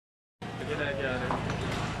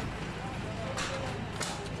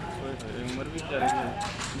उम्र भी चल गई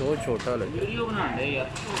बहुत छोटा लगे वीडियो बनाने यार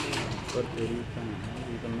पर तेरी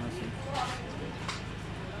भी करना सी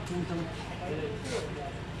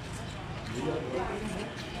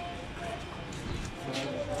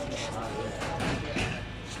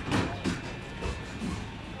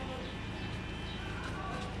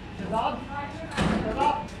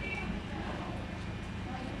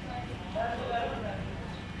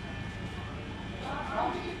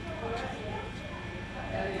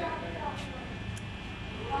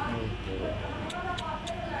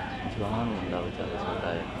जवान बंदा बेचारा छोटा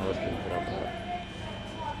है और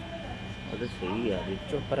अरे सही है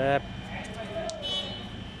चुप रह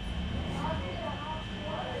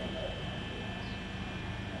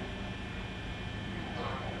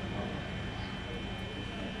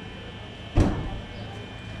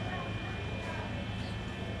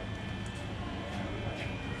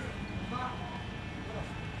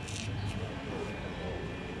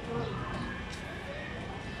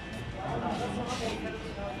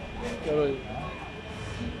चलो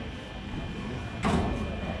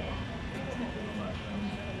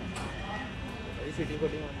सिटी को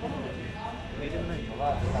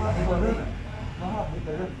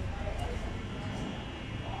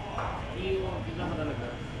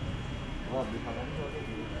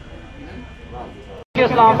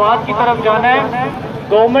इस्लामाबाद की तरफ जाना है।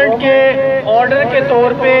 गवर्नमेंट के ऑर्डर के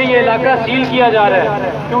तौर पे ये इलाका सील किया जा रहा है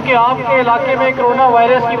क्योंकि आपके इलाके में कोरोना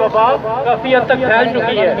वायरस की वबा काफी हद तक फैल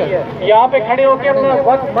चुकी है। यहाँ पे खड़े होकर अपना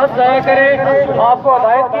वक्त मत जाया करें। आपको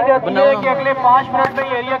हदायत की जाती है कि अगले 5 मिनट में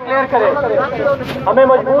ये एरिया क्लियर करें। हमें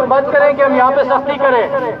मजबूर मत करें कि हम यहाँ पे सख्ती करें।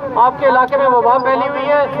 आपके इलाके में वबा फैली हुई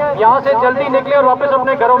है, यहाँ से जल्दी निकले और वापस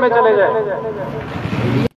अपने घरों में चले जाए।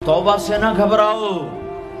 तौबा से ना घबराओ,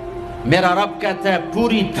 मेरा रब कहता है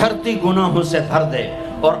पूरी धरती गुनाहों से भर दे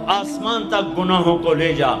और आसमान तक गुनाहों को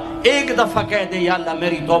ले जा। एक दफा कह दे या अल्लाह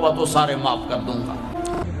मेरी तौबा तो सारे माफ कर दूंगा।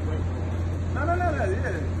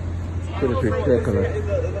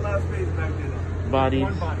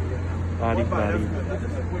 Bodies.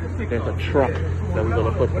 There's a truck that we're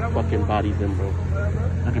gonna put the fucking bodies in, bro.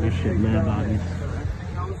 Look at this shit, man, bodies.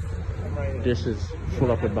 This is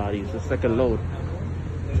full up with bodies. It's like a load.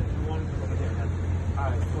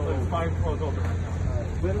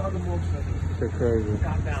 Shit crazy.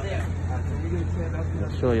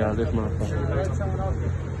 I'll show y'all this motherfucker.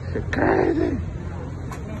 Shit crazy.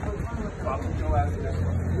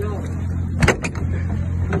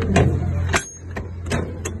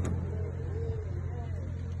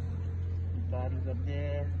 Bodies up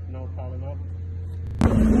there, no falling up.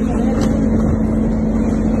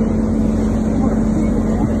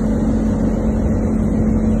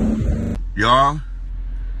 Y'all,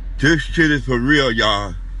 this shit is for real,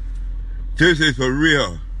 y'all. This is for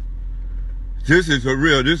real. This is for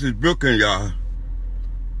real. This is Brooklyn, y'all.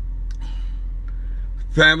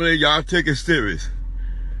 Family, y'all take it serious.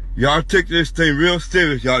 Y'all take this thing real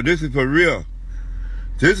serious, y'all. This is for real.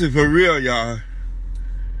 This is for real, y'all.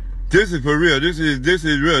 This is for real. This is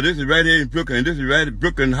real. This is right here in Brooklyn. This is right at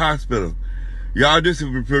Brooklyn Hospital. Y'all, this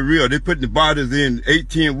is for real. They putting the bodies in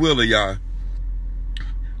 18-wheeler, y'all.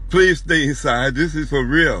 Please stay inside. This is for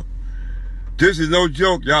real. This is no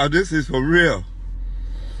joke, y'all. This is for real.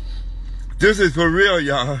 This is for real,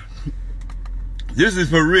 y'all. This is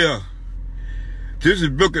for real. This is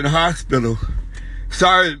Brooklyn Hospital.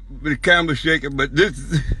 Sorry for the camera shaking, but this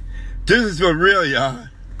is for real, y'all.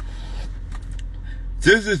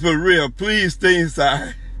 This is for real. Please stay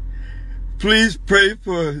inside. Please pray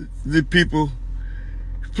for the people.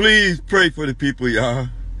 Please pray for the people, y'all.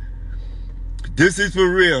 This is for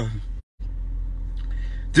real.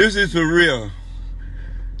 This is for real.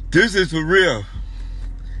 This is for real.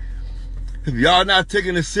 If y'all not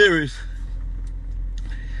taking it serious,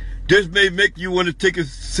 this may make you want to take it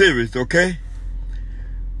serious, okay?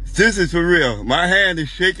 This is for real. My hand is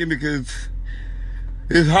shaking because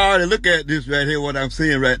it's hard to look at this right here, what I'm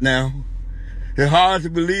seeing right now. It's hard to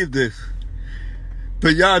believe this.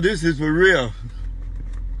 But y'all, this is for real.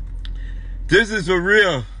 This is for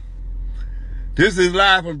real. This is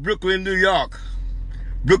live from Brooklyn, New York.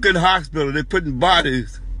 Brooklyn Hospital. They're putting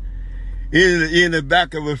bodies in the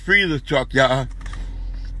back of a freezer truck, y'all.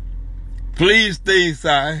 Please stay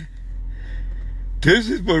inside. This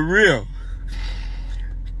is for real.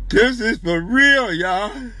 This is for real,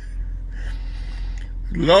 y'all.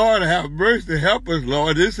 Lord, have mercy. Help us,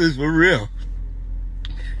 Lord. This is for real.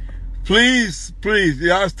 Please, please,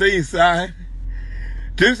 y'all stay inside.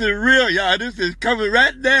 This is real, y'all. This is coming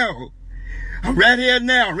right now. I'm right here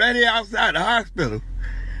now, right here outside the hospital.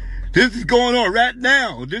 This is going on right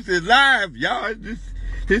now. This is live, y'all.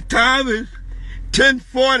 His time is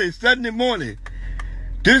 10:40 Sunday morning.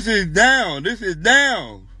 This is down. This is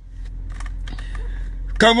down.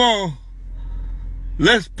 Come on.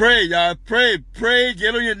 Let's pray, y'all. Pray. Pray.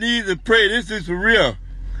 Get on your knees and pray. This is for real.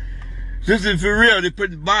 This is for real. They're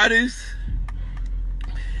putting bodies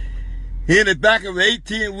in the back of an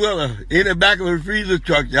 18-wheeler, in the back of a freezer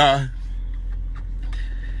truck, y'all.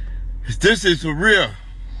 This is for real.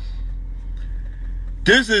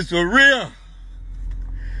 This is for real.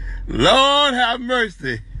 Lord have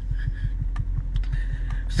mercy.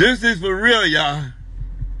 This is for real, y'all.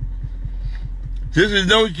 This is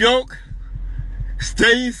no joke.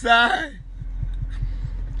 Stay inside.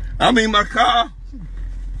 I'm in my car.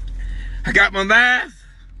 I got my mask.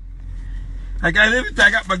 I got everything.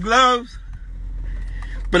 I got my gloves.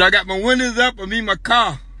 But I got my windows up. I'm in my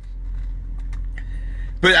car.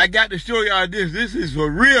 But I got to show y'all this. This is for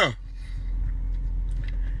real.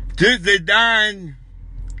 They dying,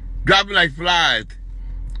 dropping like flies.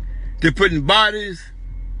 They're putting bodies.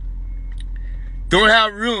 Don't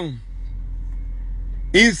have room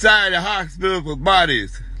inside the hospital for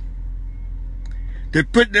bodies. They're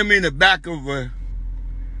putting them in the back of a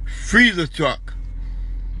freezer truck.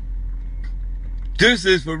 This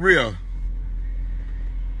is for real.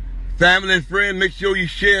 Family and friends, make sure you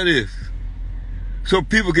share this so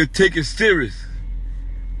people can take it serious.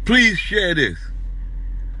 Please share this.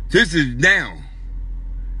 This is down.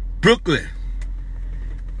 Brooklyn.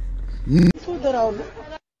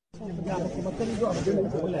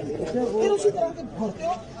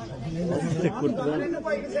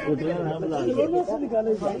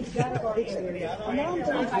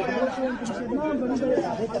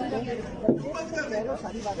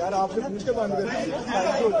 यार आपसे पूछ के बंद कर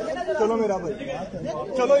चलो मेरा भाई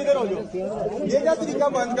चलो इधर हो जाओ ये क्या तरीका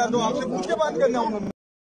बंद कर दो आपसे पूछ के बंद करना हूँ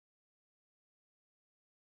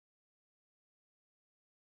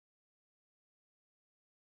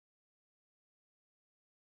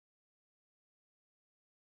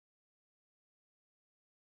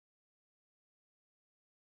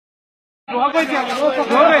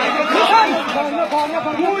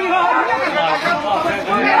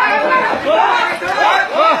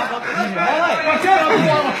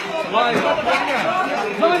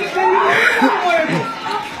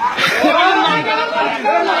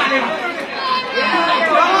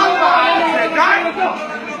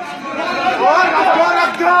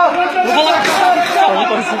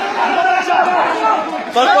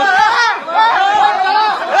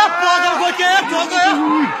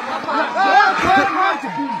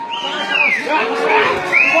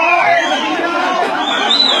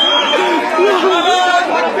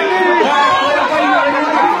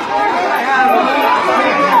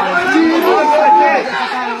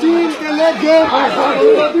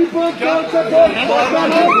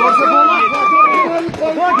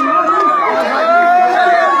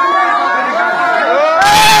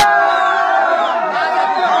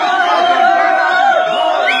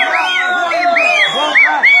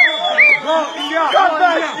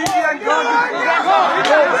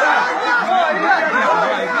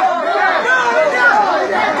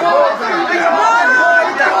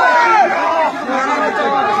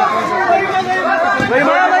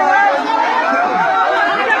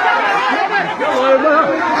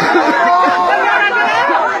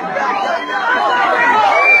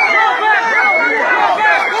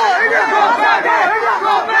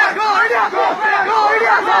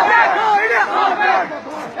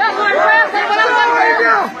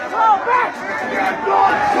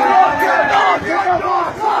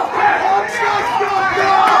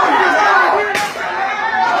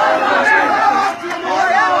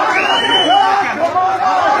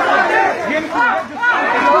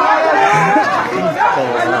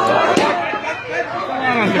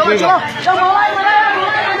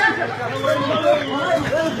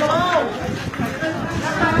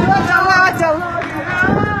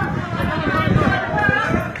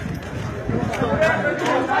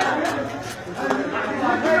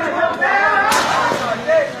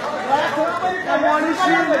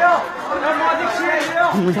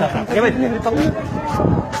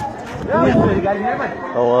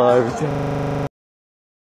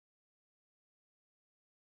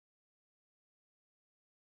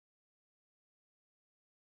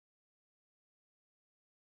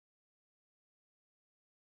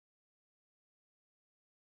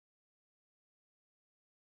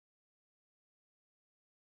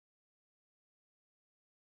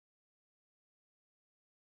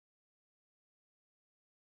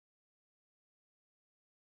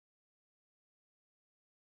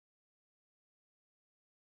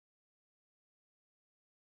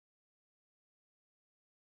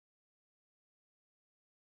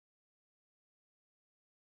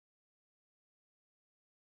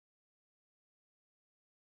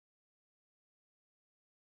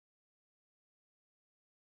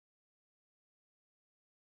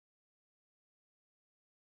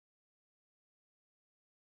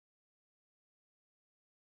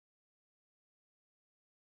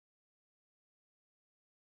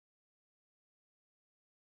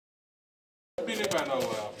पहना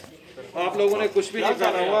हुआ है आपने? आप लोगों ने कुछ भी नहीं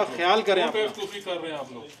पहना हुआ, ख्याल करें आप, बेवकूफ़ी कर रहे हैं आप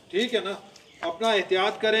लोग। ठीक है ना। अपना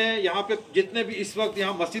एहतियात करें। यहाँ पे जितने भी इस वक्त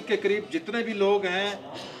यहाँ मस्जिद के करीब जितने भी लोग हैं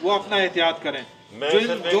वो अपना एहतियात करें। जो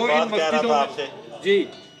इन मस्जिदों में जी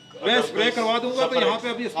मैं स्प्रे करवा दूंगा तो यहाँ पे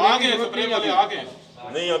अभी आगे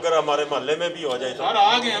नहीं, अगर हमारे मोहल्ले में भी हो जाए तो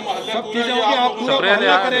आगे मोहल्ले सब चीजें होंगी। आप पूरा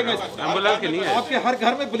मोहल्ला करेगा। आपके हर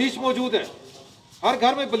घर में ब्लीच मौजूद है, हर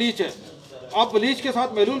घर में ब्लीच है। आप ब्लीच के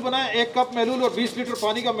साथ मेलूल बनाएं, 1 कप मेलूल और 20 लीटर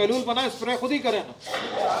पानी का मेलूल बनाएं, स्प्रे खुद ही करें ना,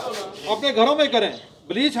 अपने घरों में करें।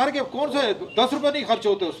 ब्लीच हर के कौन सा है, 10 रुपए नहीं खर्च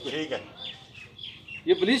होते उस पर। ठीक है,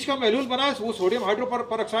 ये ब्लीच का मेलूल बनाए, वो सोडियम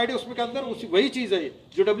हाइड्रोपेरोक्साइड है उसमें के अंदर, उसी वही चीज़ है ये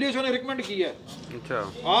जो WHO ने रिकमेंड की है। अच्छा,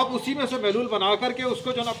 आप उसी में से मेलूल बना करके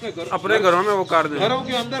उसको जो ना अपने घरों में वो कर दें, घरों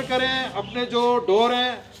के अंदर करें। अपने जो डोर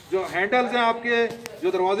हैं, जो हैंडल्स हैं आपके,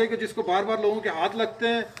 जो दरवाजे के जिसको बार बार लोगों के हाथ लगते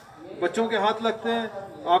हैं, बच्चों के हाथ लगते हैं,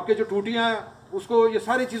 आपके जो टूटियाँ हैं उसको, ये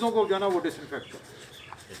सारी चीज़ों को जो है ना वो डिसइंफेक्ट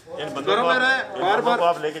करें। घरों में रहें। बार बार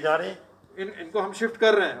आप लेके जा रहे हैं, इनको हम शिफ्ट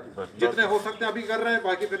कर रहे हैं, जितने हो सकते हैं अभी कर रहे हैं,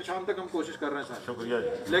 बाकी फिर शाम तक हम कोशिश कर रहे हैं सर। शुक्रिया।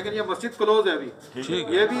 लेकिन ये मस्जिद क्लोज है अभी,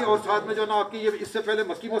 ये भी, और साथ में जो ना आपकी ये इससे पहले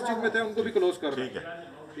मक्की मस्जिद में थे उनको भी क्लोज कर रहे हैं।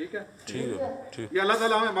 ठीक है, ये अल्लाह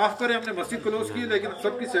ताला हमें माफ करे, हमने मस्जिद क्लोज की, लेकिन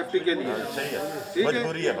सबकी सेफ्टी के लिए। ठीक है,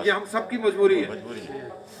 ये हम सबकी मजबूरी है।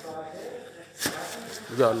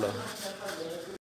 या अल्लाह।